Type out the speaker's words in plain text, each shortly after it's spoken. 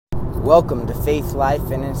Welcome to Faith, Life,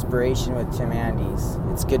 and Inspiration with Tim Andes.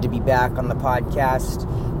 It's good to be back on the podcast.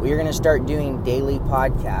 We are going to start doing daily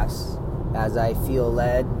podcasts as I feel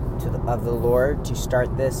led of the Lord to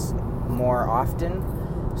start this more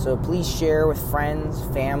often. So please share with friends,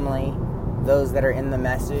 family, those that are in the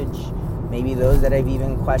message, maybe those that have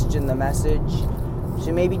even questioned the message.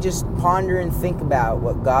 So maybe just ponder and think about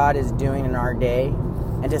what God is doing in our day,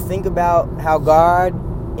 and to think about how God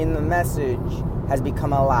in the message has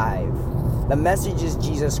become alive. The message is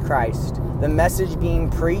Jesus Christ. The message being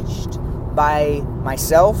preached by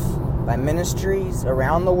myself, by ministries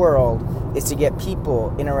around the world, is to get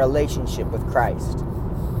people in a relationship with Christ.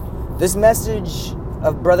 This message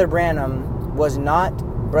of Brother Branham was not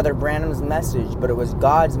Brother Branham's message, but it was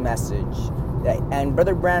God's message. And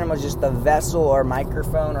Brother Branham was just the vessel or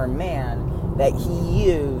microphone or man that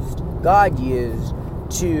God used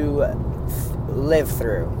to live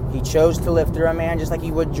through. He chose to live through a man just like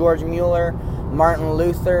he would George Mueller, Martin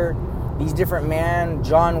Luther, these different men,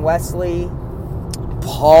 John Wesley,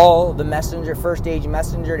 Paul, the messenger, first age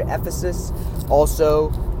messenger to Ephesus, also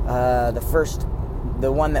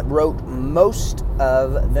the one that wrote most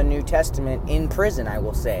of the New Testament in prison, I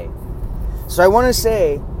will say. So I want to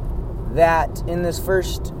say that in this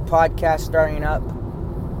first podcast starting up,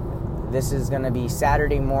 this is going to be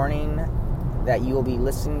Saturday morning that you will be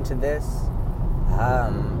listening to this.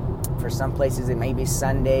 For some places it may be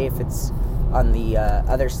Sunday if it's on the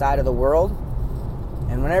other side of the world.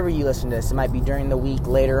 And whenever you listen to this, it might be during the week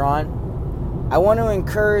later on. I want to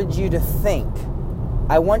encourage you to think.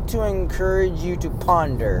 I want to encourage you to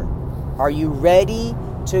ponder. Are you ready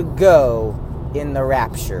to go in the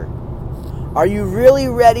rapture? Are you really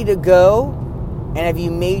ready to go? And have you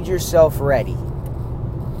made yourself ready?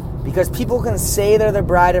 Because people can say they're the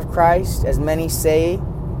bride of Christ, as many say,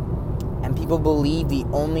 and people believe the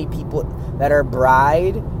only people that are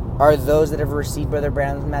bride are those that have received Brother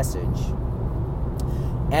Branham's message.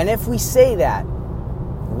 And if we say that,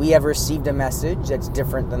 we have received a message that's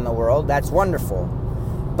different than the world, that's wonderful.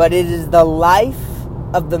 But it is the life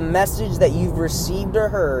of the message that you've received or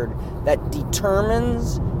heard that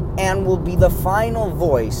determines and will be the final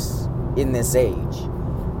voice in this age.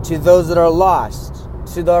 To those that are lost,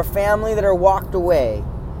 to their family that are walked away,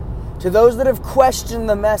 to those that have questioned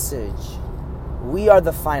the message, we are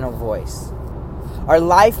the final voice. Our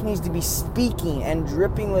life needs to be speaking and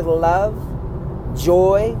dripping with love,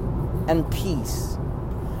 joy, and peace.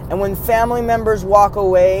 And when family members walk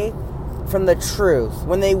away from the truth,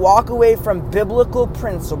 when they walk away from biblical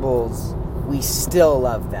principles, we still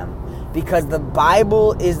love them. Because the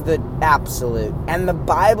Bible is the absolute. And the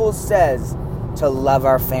Bible says to love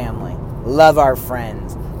our family, love our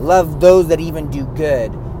friends, love those that even do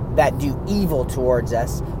good, that do evil towards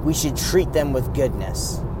us. We should treat them with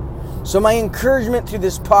goodness. So my encouragement through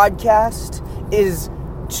this podcast is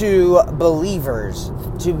to believers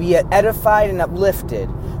to be edified and uplifted,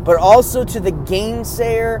 but also to the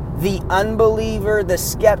gainsayer, the unbeliever, the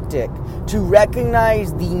skeptic, to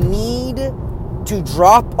recognize the need to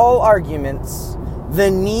drop all arguments,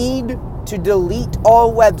 the need to delete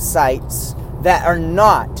all websites that are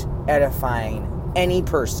not edifying any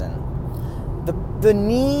person. The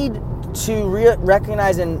need to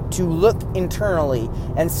recognize and to look internally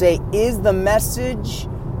and say, is the message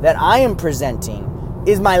that I am presenting,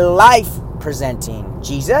 is my life presenting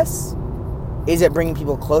Jesus? Is it bringing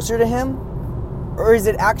people closer to Him? Or is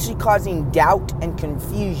it actually causing doubt and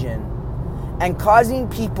confusion and causing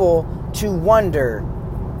people to wonder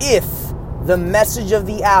if the message of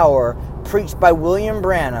the hour preached by William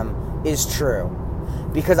Branham is true?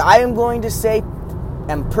 Because I am going to say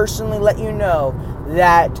and personally let you know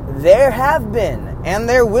that there have been and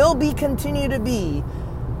there will be continue to be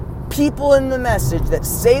people in the message that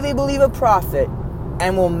say they believe a prophet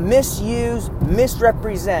and will misrepresent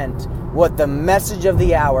what the message of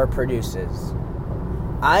the hour produces.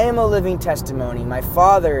 I am a living testimony, my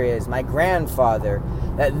father is, my grandfather,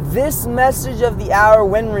 that this message of the hour,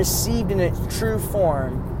 when received in its true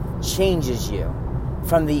form, changes you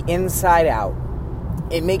from the inside out.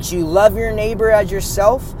 It makes you love your neighbor as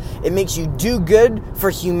yourself. It makes you do good for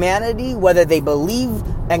humanity, whether they believe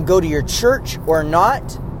and go to your church or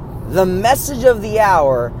not. The message of the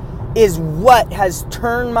hour is what has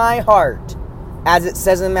turned my heart, as it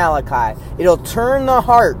says in Malachi. It'll turn the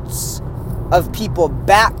hearts of people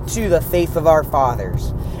back to the faith of our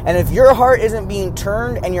fathers. And if your heart isn't being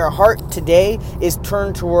turned and your heart today is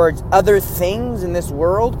turned towards other things in this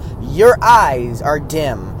world, your eyes are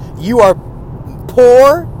dim. You are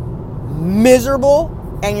poor,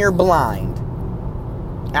 miserable, and you're blind.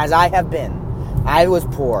 As I have been. I was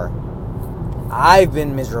poor. I've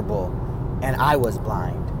been miserable, and I was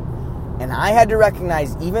blind. And I had to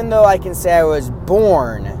recognize, even though I can say I was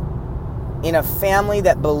born in a family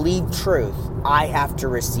that believed truth, I have to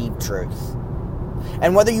receive truth.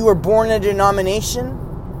 And whether you were born in a denomination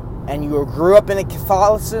and you grew up in a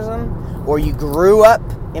Catholicism, or you grew up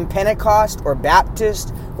in Pentecost or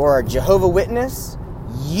Baptist or a Jehovah's Witness,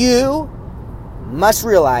 you must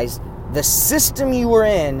realize the system you were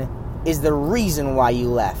in is the reason why you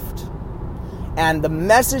left. And the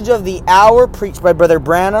message of the hour preached by Brother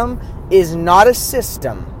Branham is not a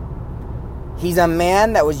system. He's a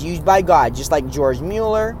man that was used by God, just like George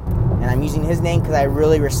Mueller, and I'm using his name because I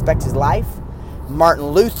really respect his life. Martin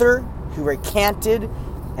Luther, who recanted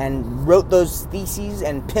and wrote those theses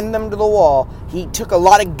and pinned them to the wall. He took a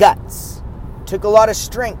lot of guts, took a lot of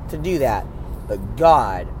strength to do that, but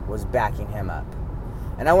God was backing him up.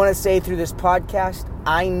 And I want to say through this podcast,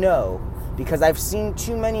 I know, because I've seen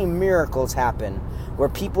too many miracles happen where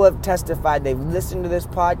people have testified, they've listened to this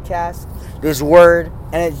podcast, this word,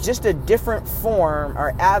 and it's just a different form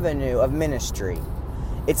or avenue of ministry.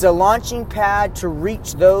 It's a launching pad to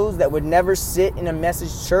reach those that would never sit in a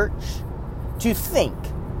message church to think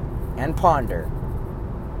and ponder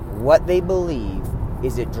what they believe.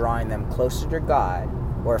 Is it drawing them closer to God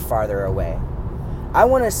or farther away? I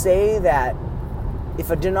want to say that if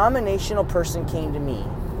a denominational person came to me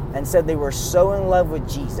and said they were so in love with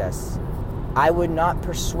Jesus, I would not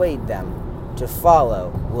persuade them to follow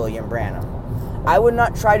William Branham. I would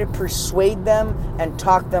not try to persuade them and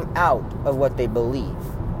talk them out of what they believe.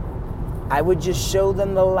 I would just show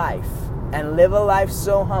them the life and live a life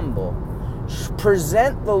so humble.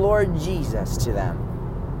 Present the Lord Jesus to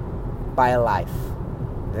them by a life.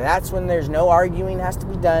 That's when there's no arguing has to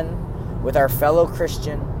be done with our fellow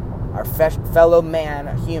Christian, our fellow man,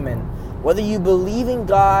 a human. Whether you believe in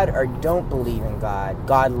God or don't believe in God,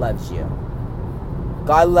 God loves you.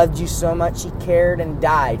 God loved you so much He cared and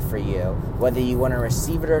died for you. Whether you want to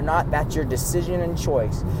receive it or not, that's your decision and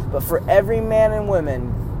choice. But for every man and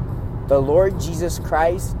woman, the Lord Jesus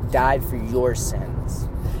Christ died for your sins.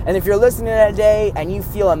 And if you're listening today and you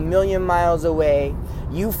feel a million miles away,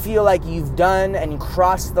 you feel like you've done and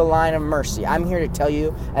crossed the line of mercy, I'm here to tell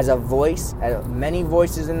you, as a voice, as many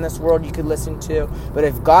voices in this world you could listen to, but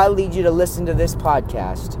if God leads you to listen to this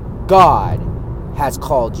podcast, God has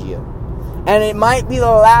called you. And it might be the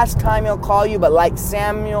last time He'll call you, but like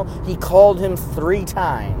Samuel, He called him 3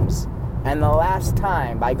 times. And the last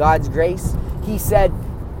time, by God's grace, He said,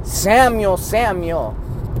 "Samuel, Samuel."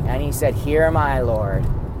 And He said, "Here am I, Lord."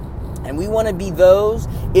 And we want to be those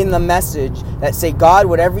in the message that say, "God,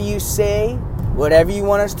 whatever you say, whatever you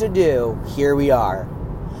want us to do, here we are."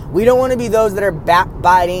 We don't want to be those that are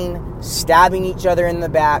backbiting, stabbing each other in the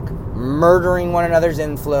back, murdering one another's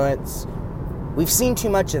influence. We've seen too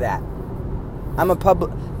much of that.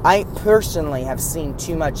 I personally have seen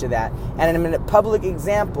too much of that. And I'm a public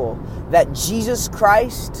example that Jesus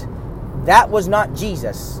Christ, that was not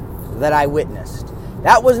Jesus that I witnessed.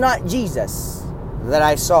 That was not Jesus that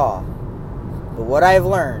I saw. But what I've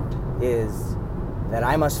learned is that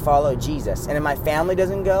I must follow Jesus. And if my family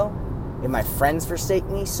doesn't go, if my friends forsake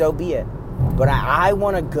me, so be it. But I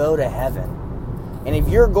want to go to heaven. And if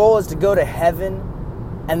your goal is to go to heaven,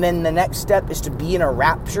 and then the next step is to be in a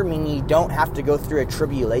rapture, meaning you don't have to go through a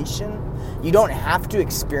tribulation, you don't have to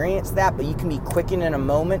experience that, but you can be quickened in a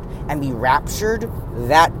moment and be raptured,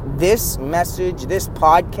 that this message, this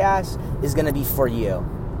podcast is going to be for you.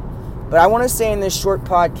 But I want to say in this short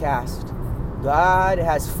podcast, God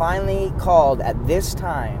has finally called at this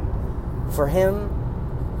time for Him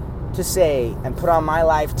to say and put on my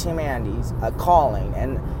life, Tim Andes, a calling.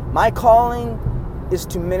 And my calling is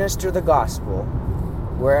to minister the gospel.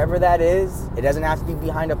 Wherever that is, it doesn't have to be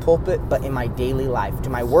behind a pulpit, but in my daily life. To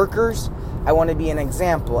my workers, I want to be an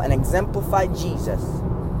example, and exemplify Jesus.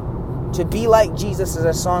 To be like Jesus is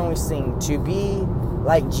a song we sing. To be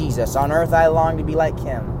like Jesus. On earth I long to be like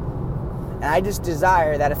Him. And I just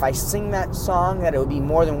desire that if I sing that song, that it would be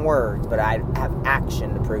more than words, but I'd have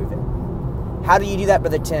action to prove it. How do you do that,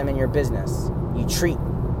 Brother Tim, in your business? You treat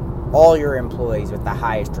all your employees with the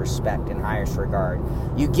highest respect and highest regard.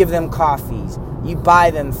 You give them coffees. You buy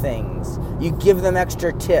them things. You give them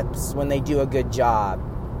extra tips when they do a good job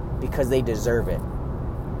because they deserve it.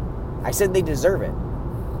 I said they deserve it.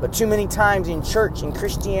 But too many times in church, in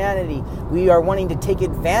Christianity, we are wanting to take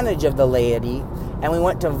advantage of the laity, and we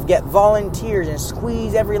want to get volunteers and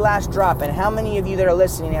squeeze every last drop. And how many of you that are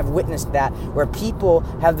listening have witnessed that, where people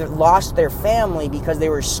have lost their family because they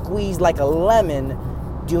were squeezed like a lemon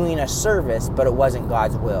doing a service, but it wasn't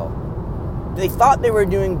God's will. They thought they were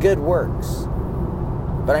doing good works.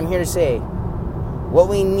 But I'm here to say, what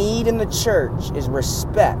we need in the church is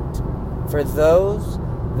respect for those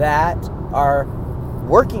that are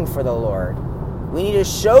working for the Lord. We need to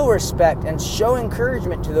show respect and show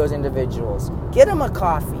encouragement to those individuals. Get them a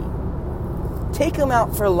coffee. Take them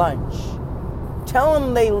out for lunch. Tell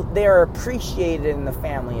them they are appreciated in the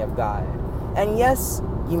family of God. And yes,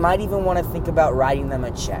 you might even want to think about writing them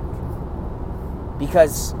a check.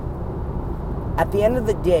 Because at the end of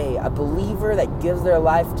the day, a believer that gives their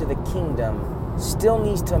life to the kingdom still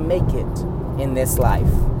needs to make it in this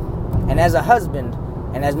life. And as a husband,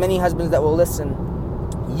 and as many husbands that will listen,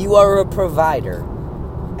 you are a provider.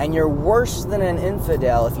 And you're worse than an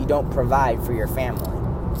infidel if you don't provide for your family.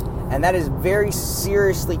 And that is very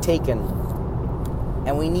seriously taken.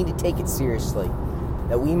 And we need to take it seriously,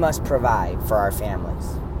 that we must provide for our families.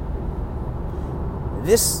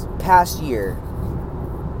 This past year,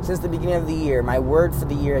 since the beginning of the year, my word for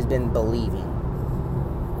the year has been believing.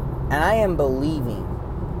 And I am believing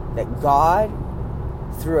that God,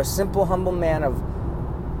 through a simple, humble man of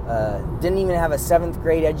didn't even have a 7th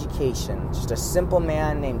grade education, just a simple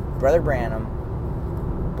man named Brother Branham,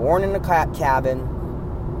 born in a cabin,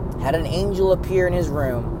 had an angel appear in his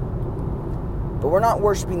room. But we're not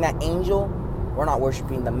worshiping that angel. We're not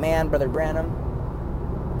worshiping the man, Brother Branham.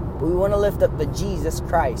 But we want to lift up the Jesus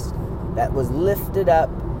Christ that was lifted up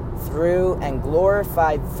through and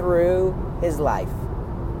glorified through his life.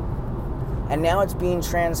 And now it's being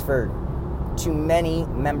transferred to many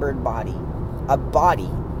membered body. A body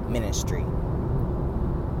ministry.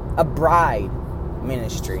 A bride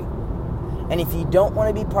ministry. And if you don't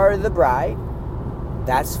want to be part of the bride,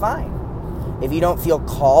 that's fine. If you don't feel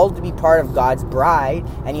called to be part of God's bride,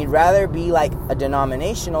 and you'd rather be like a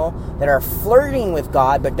denominational that are flirting with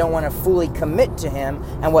God but don't want to fully commit to Him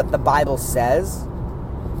and what the Bible says,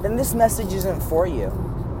 then this message isn't for you.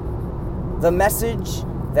 The message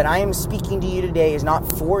that I am speaking to you today is not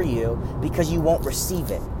for you because you won't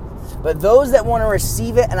receive it. But those that want to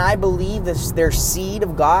receive it, and I believe this, their seed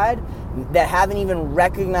of God, that haven't even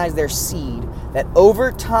recognized their seed, that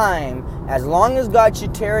over time, as long as God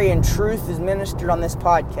should tarry and truth is ministered on this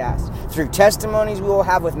podcast, through testimonies we will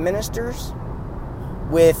have with ministers,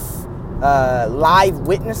 with live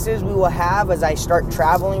witnesses we will have as I start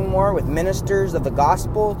traveling more, with ministers of the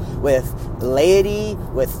gospel, with laity,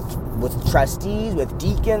 with trustees, with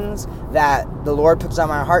deacons, that the Lord puts on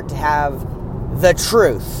my heart to have the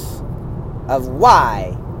truth of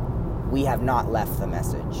why we have not left the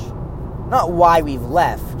message. Not why we've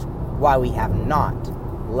left, why we have not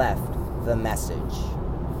left the message.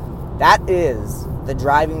 That is the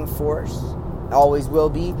driving force, always will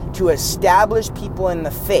be, to establish people in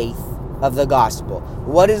the faith of the gospel.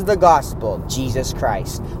 What is the gospel? Jesus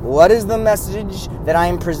Christ. What is the message that I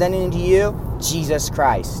am presenting to you? Jesus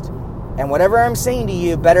Christ. And whatever I'm saying to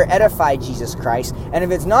you better edify Jesus Christ. And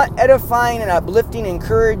if it's not edifying and uplifting,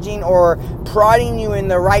 encouraging, or prodding you in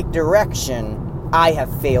the right direction, I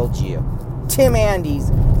have failed you. Tim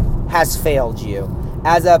Andes has failed you.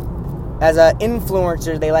 As a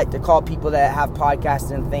influencer, they like to call people that have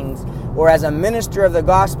podcasts and things, or as a minister of the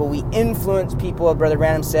gospel, we influence people, as Brother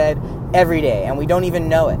Branham said, every day, and we don't even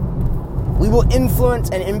know it. We will influence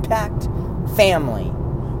and impact family.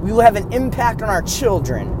 We will have an impact on our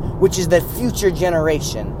children, which is the future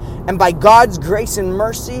generation. And by God's grace and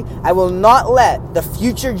mercy, I will not let the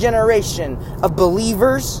future generation of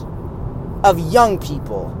believers, of young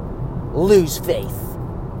people, lose faith.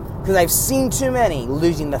 Because I've seen too many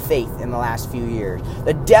losing the faith in the last few years.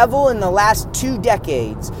 The devil in the last 2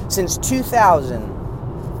 decades, since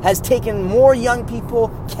 2000, has taken more young people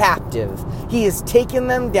captive. He has taken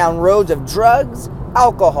them down roads of drugs,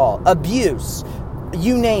 alcohol, abuse,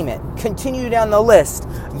 you name it. Continue down the list.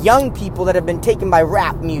 Young people that have been taken by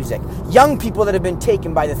rap music. Young people that have been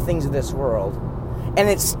taken by the things of this world. And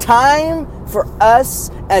it's time for us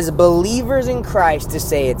as believers in Christ to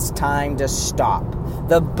say it's time to stop.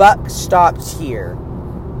 The buck stops here.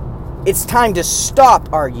 It's time to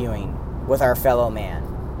stop arguing with our fellow man.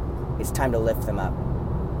 It's time to lift them up.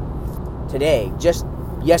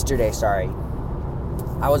 Yesterday,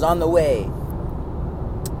 I was on the way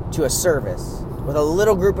to a service with a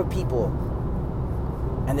little group of people,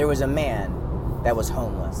 and there was a man that was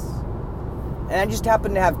homeless. And I just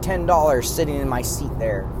happened to have $10 sitting in my seat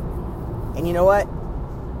there. And you know what?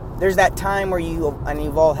 There's that time where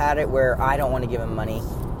you've all had it, where I don't want to give him money.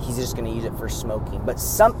 He's just going to use it for smoking. But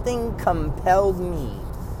something compelled me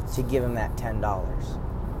to give him that $10.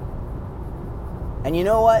 And you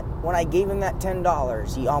know what? When I gave him that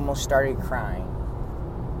 $10, he almost started crying.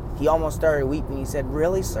 He almost started weeping. He said,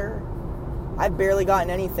 "Really, sir? I've barely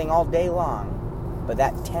gotten anything all day long." But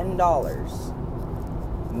that $10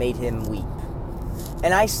 made him weep.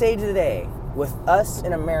 And I say today, with us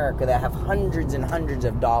in America that have hundreds and hundreds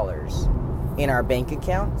of dollars in our bank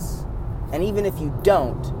accounts, and even if you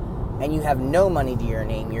don't, and you have no money to your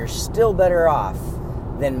name, you're still better off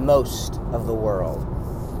than most of the world.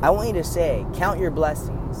 I want you to say, count your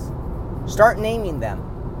blessings. Start naming them.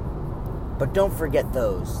 But don't forget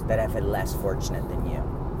those that have been less fortunate than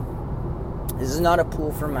you. This is not a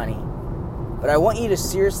pool for money. But I want you to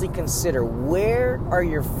seriously consider, where are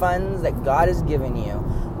your funds that God has given you?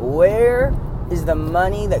 Where is the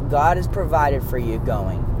money that God has provided for you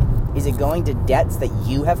going? Is it going to debts that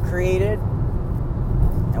you have created?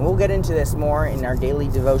 And we'll get into this more in our daily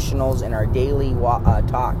devotionals and our daily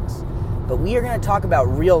talks. But we are going to talk about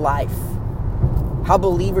real life. How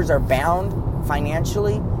believers are bound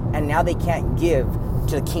financially, and now they can't give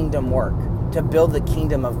to the kingdom work, to build the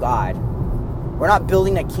kingdom of God. We're not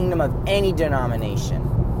building a kingdom of any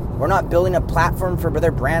denomination. We're not building a platform for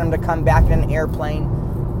Brother Branham to come back in an airplane.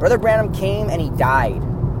 Brother Branham came and he died.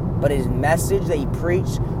 But his message that he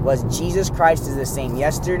preached was Jesus Christ is the same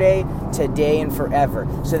yesterday, today, and forever.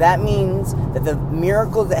 So that means that the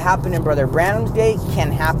miracles that happened in Brother Branham's day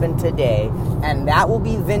can happen today. And that will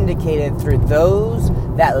be vindicated through those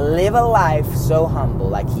that live a life so humble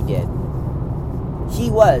like he did.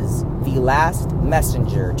 He was the last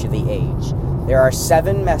messenger to the age. There are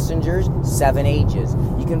 7 messengers, 7 ages.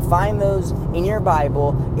 You can find those in your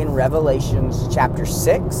Bible in Revelations chapter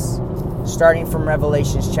 6. Starting from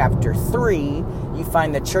Revelation chapter 3, you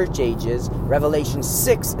find the church ages. Revelation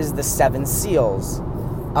 6 is the 7 seals.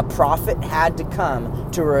 A prophet had to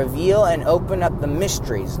come to reveal and open up the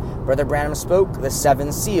mysteries. Brother Branham spoke, the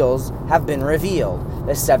 7 seals have been revealed.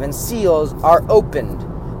 The 7 seals are opened.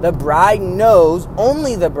 The bride knows,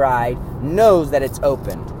 only the bride knows that it's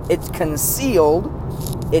opened. It's concealed,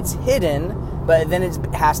 it's hidden, but then it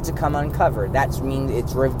has to come uncovered. That means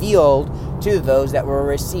it's revealed to those that will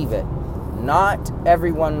receive it. Not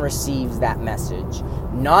everyone receives that message.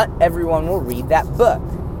 Not everyone will read that book.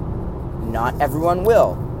 Not everyone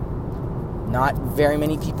will. Not very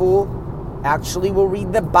many people actually will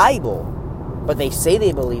read the Bible. But they say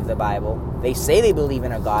they believe the Bible. They say they believe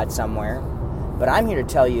in a God somewhere. But I'm here to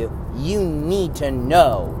tell you, you need to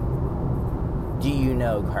know. Do you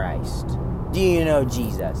know Christ? Do you know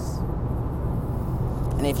Jesus?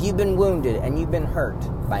 And if you've been wounded and you've been hurt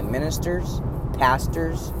by ministers,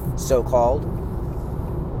 pastors, so-called,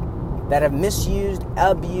 that have misused,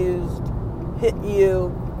 abused, hit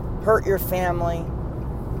you, hurt your family,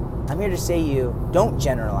 I'm here to say to you, don't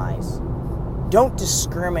generalize. Don't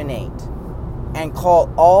discriminate and call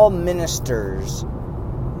all ministers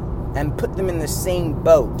and put them in the same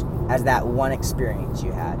boat as that one experience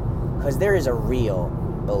you had. Because there is a real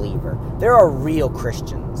believer. There are real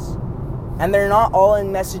Christians. And they're not all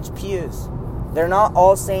in message pews. They're not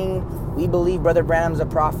all saying, we believe Brother Branham's a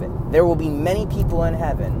prophet. There will be many people in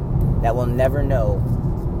heaven that will never know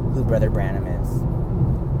who Brother Branham is.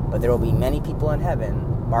 But there will be many people in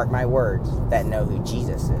heaven, mark my words, that know who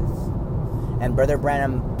Jesus is. And Brother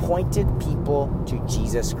Branham pointed people to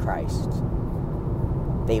Jesus Christ.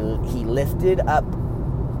 He lifted up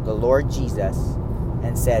the Lord Jesus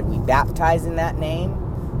and said, we baptize in that name,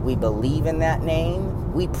 we believe in that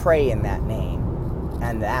name, we pray in that name,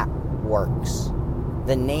 and that works.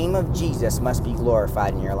 The name of Jesus must be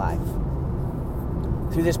glorified in your life.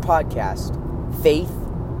 Through this podcast, faith,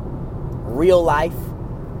 real life,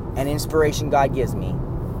 and inspiration God gives me,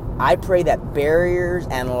 I pray that barriers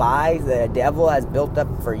and lies that the devil has built up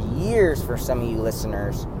for years for some of you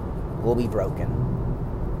listeners will be broken.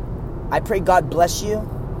 I pray God bless you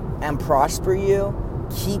and prosper you,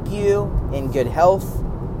 keep you in good health,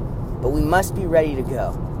 but we must be ready to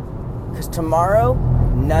go. Because tomorrow,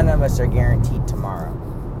 none of us are guaranteed tomorrow.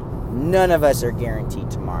 None of us are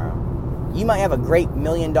guaranteed tomorrow. You might have a great $1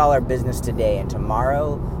 million business today, and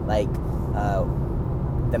tomorrow, like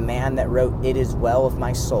the man that wrote "It Is Well with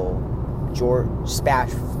My Soul,"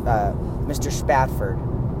 Mr. Spafford,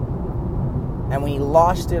 and when he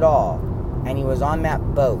lost it all, and he was on that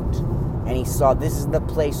boat, and he saw, this is the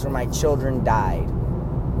place where my children died,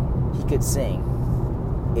 he could sing,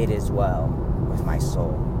 "It is well with my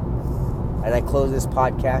soul." As I close this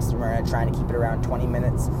podcast, and we're going to try to keep it around 20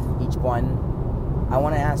 minutes each one, I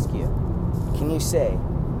want to ask you, can you say,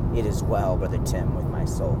 "It is well, Brother Tim, with my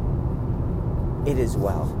soul"? It is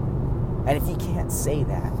well. And if you can't say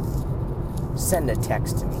that, send a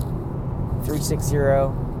text to me.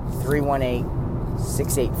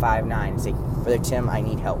 360-318-6859 and say, "Brother Tim, I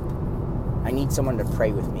need help. I need someone to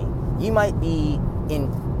pray with me." You might be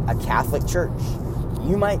in a Catholic church.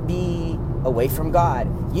 You might be away from God.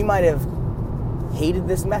 You might have hated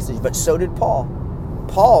this message, but so did Paul.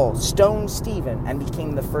 Paul stoned Stephen and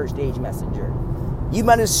became the first age messenger. You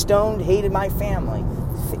might have stoned, hated my family.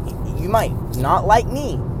 You might not like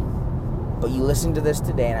me. But you listen to this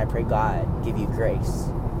today, and I pray God give you grace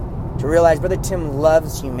to realize Brother Tim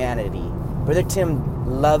loves humanity. Brother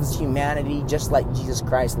Tim loves humanity just like Jesus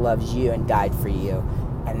Christ loves you and died for you.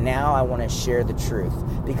 And now I want to share the truth,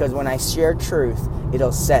 because when I share truth,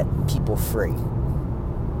 it'll set people free.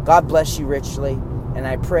 God bless you richly, and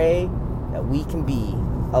I pray that we can be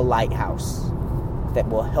a lighthouse that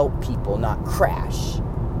will help people not crash,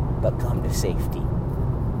 but come to safety.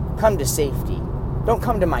 Come to safety. Don't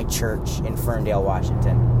come to my church in Ferndale,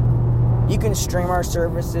 Washington. You can stream our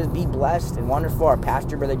services, be blessed and wonderful. Our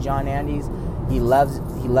pastor, Brother John Andes, he loves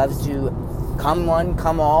to come one,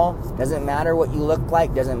 come all. Doesn't matter what you look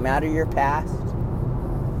like, doesn't matter your past.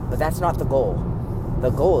 But that's not the goal.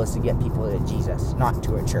 The goal is to get people to Jesus, not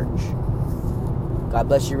to a church. God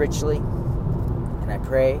bless you richly, and I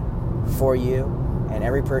pray for you and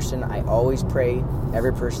every person. I always pray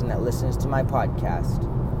every person that listens to my podcast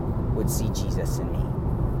would see Jesus in me.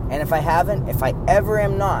 And if I haven't, if I ever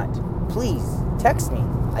am not, please text me.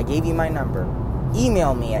 I gave you my number.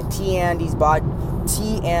 Email me at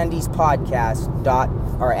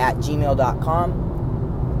tandyspodcast@gmail.com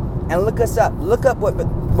and look us up. Look up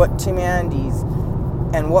what Tim Andes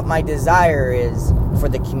and what my desire is for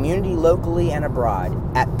the community locally and abroad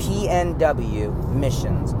at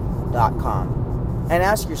pnwmissions.com. And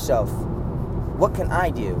ask yourself, what can I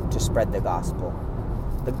do to spread the gospel?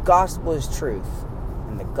 The gospel is truth,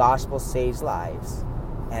 and the gospel saves lives,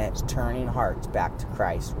 and it's turning hearts back to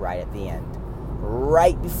Christ right at the end.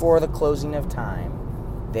 Right before the closing of time,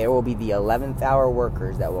 there will be the 11th hour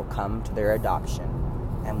workers that will come to their adoption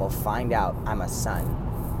and will find out I'm a son,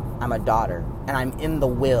 I'm a daughter, and I'm in the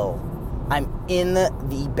will. I'm in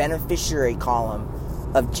the beneficiary column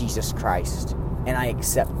of Jesus Christ, and I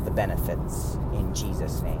accept the benefits in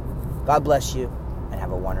Jesus' name. God bless you, and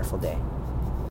have a wonderful day.